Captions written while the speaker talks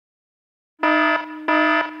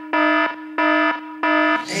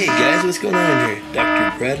Hey guys, what's going on here?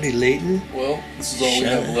 Dr. Bradley Layton? Well, this is all we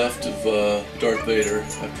have left of Darth Vader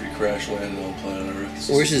after he crash landed on planet Earth.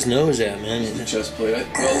 Where's his nose at, man? The chest plate.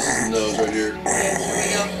 Well, this is the nose right here.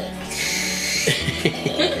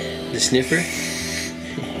 The sniffer?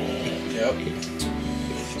 Yep.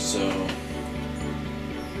 So,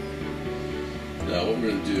 now what we're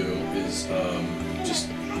going to do is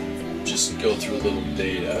just go through a little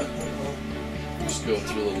data. Just go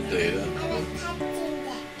through a little data.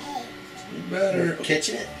 You better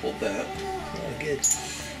catching it. Hold that. Oh, good.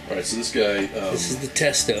 All right, so this guy. This is the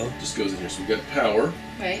Testo. Just goes in here. So we've got power.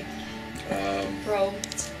 Right. Probe.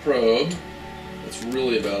 Probe. That's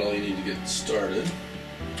really about all you need to get started.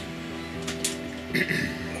 Okay.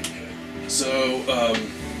 So.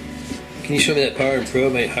 Can you show me that power and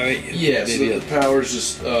probe? Yeah. So the power is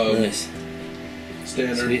just nice.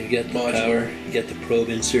 Standard. So you got the modular. power. You got the probe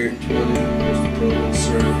insert. There's the probe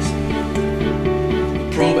insert. The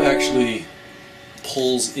probe actually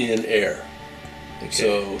pulls in air. Okay.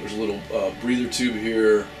 So there's a little breather tube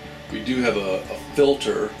here. We do have a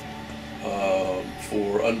filter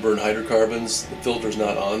for unburned hydrocarbons. The filter's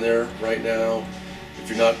not on there right now. If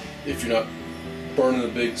you're not burning a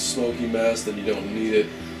big smoky mess, then you don't need it.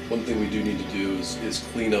 One thing we do need to do is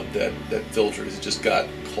clean up that filter because it just got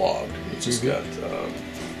clogged. It just got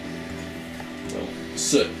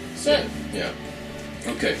soot. Soot. Yeah.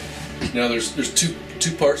 Okay. Now there's two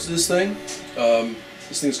parts to this thing.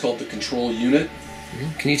 This thing's called the control unit.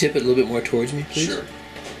 Can you tip it a little bit more towards me, please? Sure.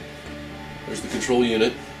 There's the control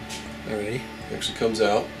unit. Alrighty. Actually comes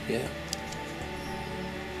out. Yeah.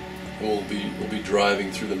 And we'll be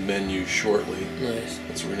driving through the menu shortly. Nice.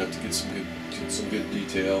 So we're gonna have to get some good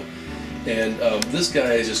detail. And this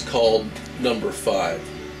guy is just called number 5.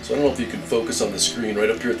 So I don't know if you can focus on the screen right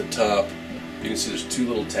up here at the top. You can see there's 2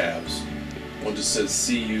 little tabs. One just says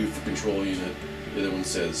CU for control unit. The other one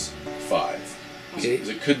says 5. Okay. Because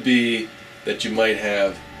it could be that you might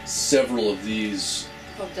have several of these.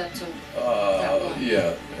 Hope that's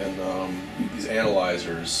Yeah, and these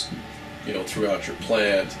analyzers, throughout your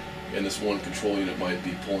plant, and this one control unit might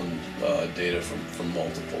be pulling data from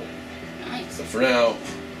multiple. Nice. So for now,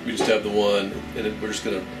 we just have the one, and we're just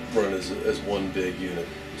going to run it as one big unit.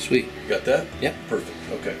 Sweet. You got that? Yep. Perfect.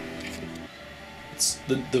 Okay.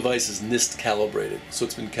 The device is NIST calibrated, so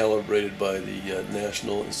it's been calibrated by the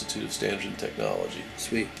National Institute of Standards and Technology.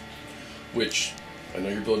 Sweet. Which I know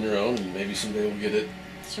you're building your own, and maybe someday we'll get it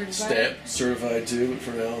certified too. But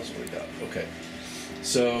for now, that's what we got. Okay.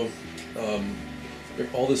 So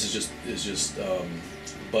all this is just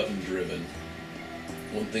button driven.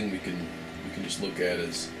 One thing we can just look at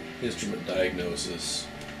is instrument diagnosis,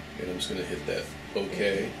 and I'm just going to hit that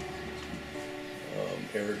OK.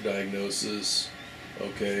 Error diagnosis,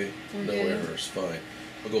 OK. No errors, fine.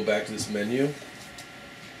 I'll go back to this menu,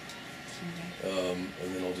 and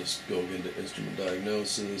then I'll just go into instrument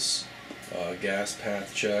diagnosis, gas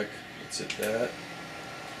path check. Let's hit that.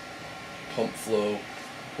 Pump flow.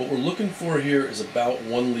 What we're looking for here is about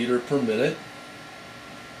 1 liter per minute.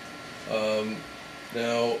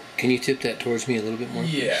 Now, can you tip that towards me a little bit more?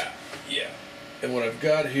 Yeah. And what I've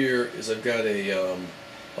got here is I've got a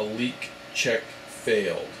leak check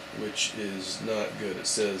failed, which is not good. It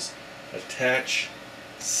says attach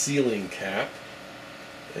sealing cap,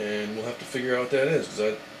 and we'll have to figure out what that is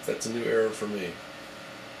because that's a new error for me.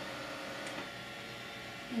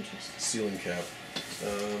 Interesting. Sealing cap.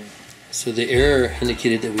 So the error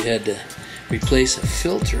indicated that we had to replace a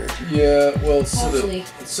filter. Yeah, well,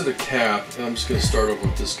 instead of cap, and I'm just going to start over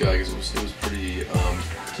with this guy because it was pretty.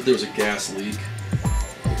 So there was a gas leak.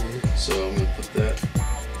 So I'm going to put that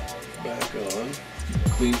back on.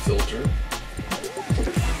 Clean filter.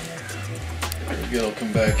 Again, I'll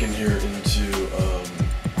come back in here into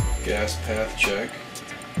gas path check.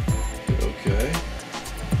 Hit OK.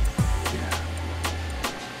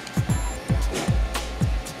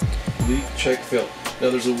 Leak check failed. Now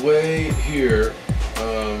there's a way here.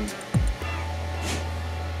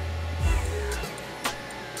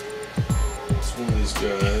 It's one of these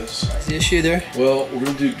guys. Is the issue there? Well, we're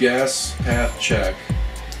going to do gas path check,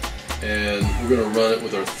 and we're going to run it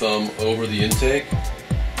with our thumb over the intake.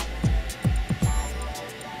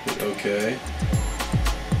 Hit OK.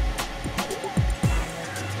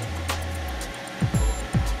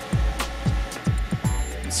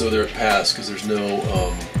 And so there it passed because there's no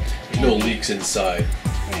leaks inside.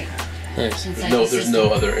 Right. Nice. There's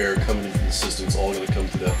no other air coming in from the system. It's all going to come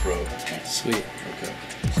through that probe. Sweet. Okay.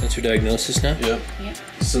 Sensor diagnosis now? Yep. Yep.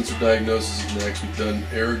 Sensor diagnosis is next. We've done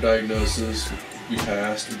error diagnosis. We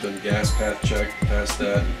passed. We've done gas path check. Passed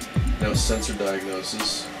that. Now sensor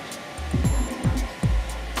diagnosis.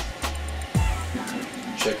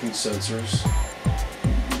 checking sensors.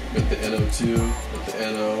 Got the NO2, got the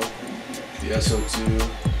NO, the SO2,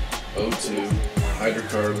 O2,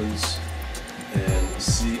 hydrocarbons, and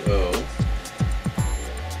CO.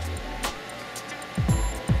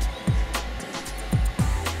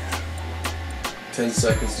 Ten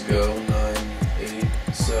seconds to go. 9, 8,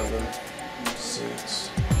 7, 6.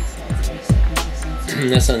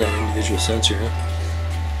 That's on that individual sensor, huh?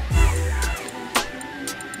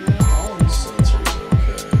 Sensors,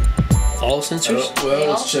 okay. All sensors? Well,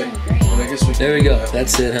 let's check. Well, I guess we can There we go.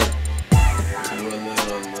 That's it, huh? We can run that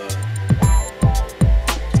on the.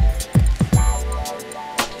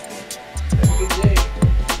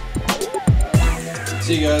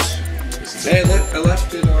 See you guys. Hey, I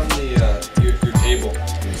left it on the your table.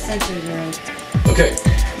 The sensors are okay. Okay.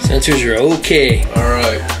 Sensors are okay. All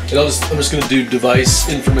right. And I'm just going to do device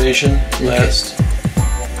information last.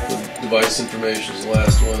 The device information is the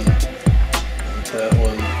last one. That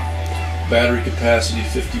one. Battery capacity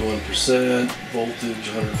 51%. Voltage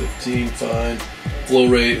 115. Fine. Flow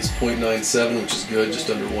rate is 0.97, which is good, just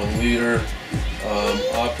under 1 liter.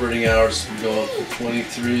 Operating hours we go up to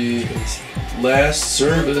 23. Last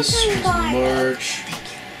service was in March.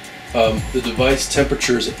 The device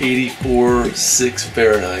temperature is 84.6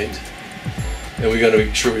 Fahrenheit, and we got to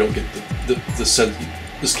make sure we don't get the sun.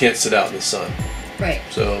 This can't sit out in the sun. Right.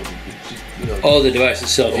 So, you know, Oh, the device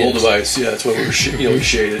itself. the whole yes. device. Yeah, that's why we shade it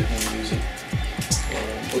when we use it.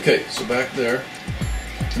 Okay, so back there.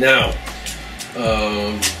 Now,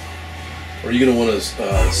 are you going to want to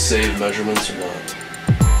save measurements or not?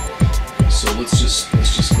 So let's just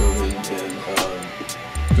go in and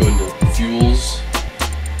go into fuels.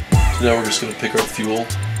 So now we're just going to pick our fuel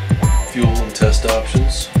and test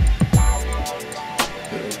options.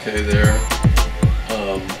 Hit OK there.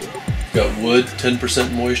 We've got wood,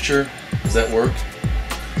 10% moisture. Does that work?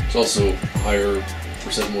 There's also higher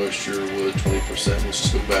percent moisture, wood 20%. Let's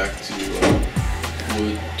just go back to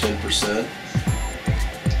wood 10%.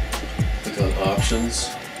 Click on options.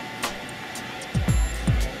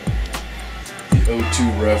 The O2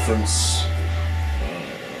 reference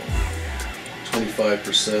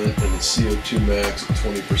 25% and the CO2 max at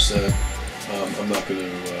 20%. I'm not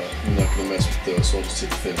gonna mess with those, so I'll just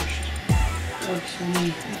hit finished. Works for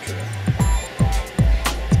me. Okay.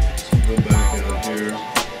 So go back out here.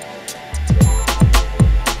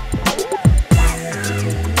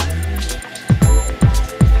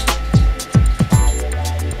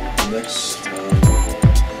 Next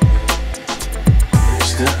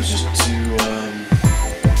step is just to run.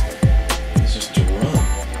 So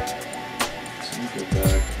let me go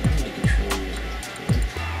back. I'm going to control unit.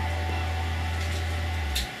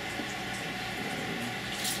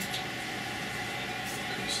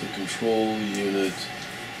 Okay, so the control unit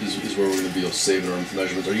is where we're going to be able to save our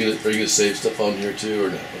measurements. Are you going to save stuff on here too, or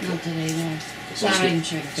no? Okay. Not today, no. So Not even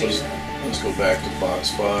sure to so figure it out. let's go back to box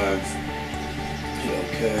 5.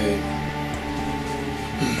 Okay.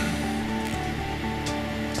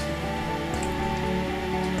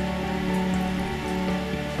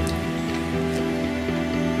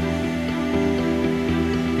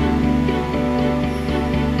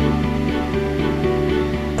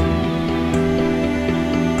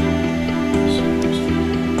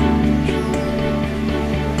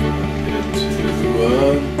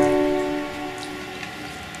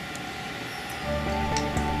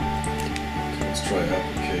 Let's try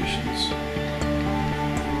applications.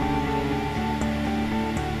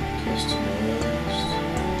 Customized.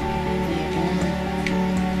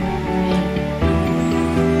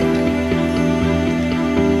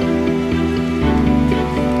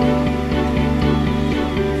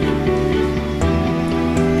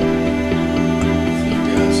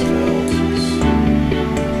 Gas analysis.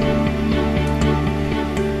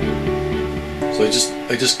 So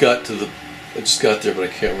I just got there, but I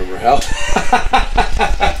can't remember how.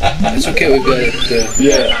 It's okay, we've got it.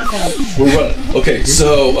 Yeah, we're running. Okay, so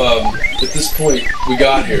at this point, we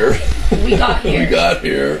got here. We got here. We got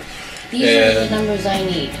here. These are the numbers I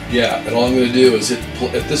need. Yeah, and all I'm going to do is hit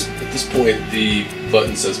at this point the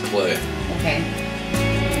button says play. Okay.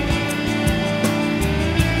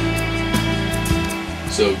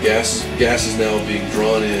 So gas is now being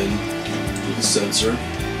drawn in with the sensor.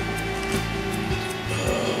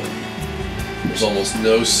 There's almost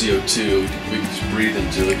no CO2. We can just breathe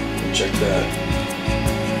into it and check that.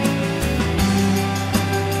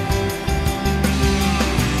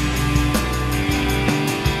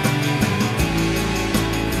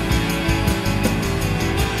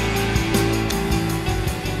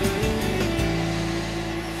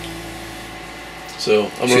 So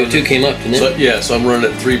I'm CO2 came up, didn't it? So, yeah, so I'm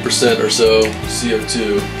running at 3% or so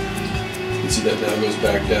CO2. see that now goes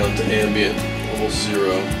back down to ambient, almost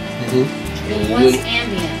 0. Mm-hmm. What's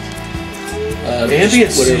ambient?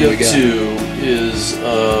 Ambient whatever we got. CO2 is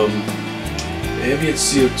ambient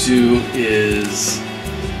CO2 is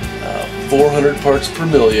 400 parts per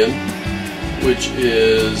million, which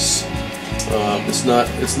is it's not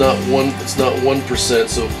 1%,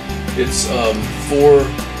 so it's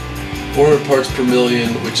 400 parts per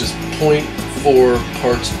million, which is 0.4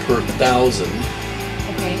 parts per thousand.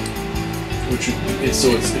 Okay. Which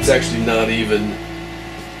it's actually not even.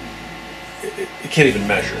 It can't even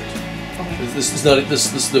measure it. Okay.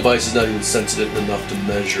 This device is not even sensitive enough to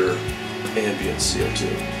measure ambient CO2,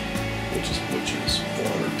 which is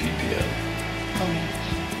 400 ppm. Okay.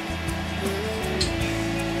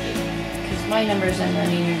 Because my numbers I'm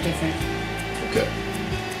running are different. Okay.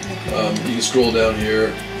 You can scroll down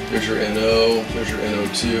here. There's your NO. There's your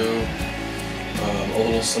NO2. I'm a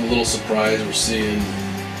little surprised we're seeing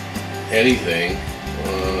anything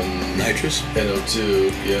on Nitrous?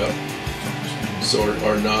 NO2. Yeah. So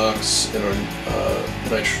our NOx and our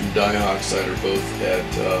nitrogen dioxide are both at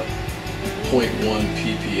 0.1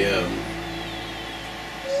 ppm.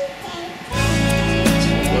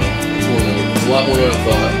 Well, it's a lot more than I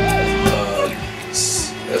thought.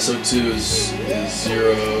 SO2 is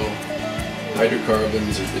 0.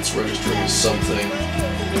 Hydrocarbons, it's registering as something.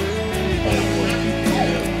 0.1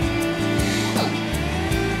 ppm.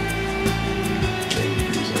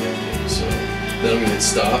 So then I'm going to hit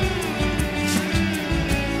stop.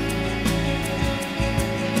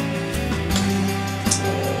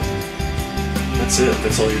 That's it.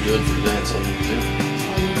 That's all you're doing for today. That's all you need to do.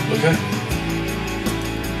 Okay.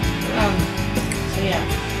 So yeah.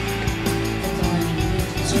 That's all I need to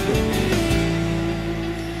do.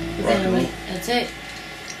 But Rock and then roll. that's it.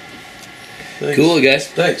 Thanks. Cool, guys.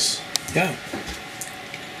 Thanks. Yeah.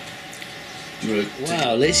 Do you want to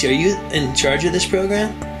Wow, Lacey, are you in charge of this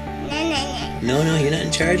program? No, you're not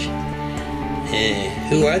in charge? Hey,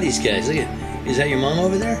 who are these guys? Look at, is that your mom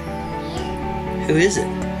over there? Who is it?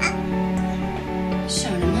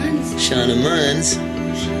 Shauna Munns. Shauna Munns.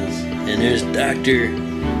 And there's Dr.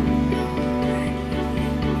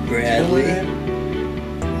 Bradley.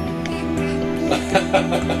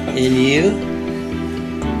 And you?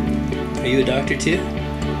 Are you a doctor too?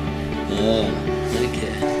 Oh,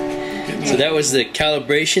 okay. So that was the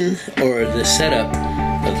calibration or the setup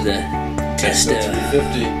of the Testo.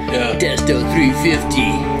 350. Yeah. Testo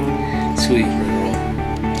 350. Sweet.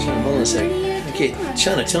 Shauna, hold on a second. Okay,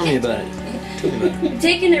 Shauna, tell me about it. Tell me about it. I'm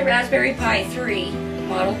taking a Raspberry Pi 3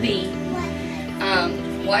 Model B,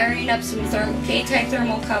 wiring up some K-type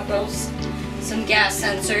thermocouples, some gas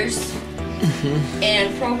sensors,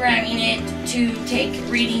 and programming it to take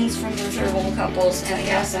readings from the thermocouples and the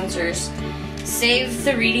gas sensors, save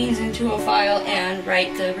the readings into a file, and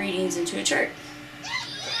write the readings into a chart.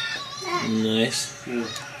 Nice.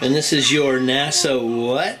 And this is your NASA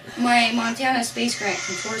what? My Montana Space Grant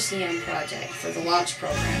Consortium project for the launch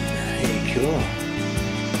program. Hey, cool.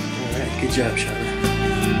 All right, good job, Shauna.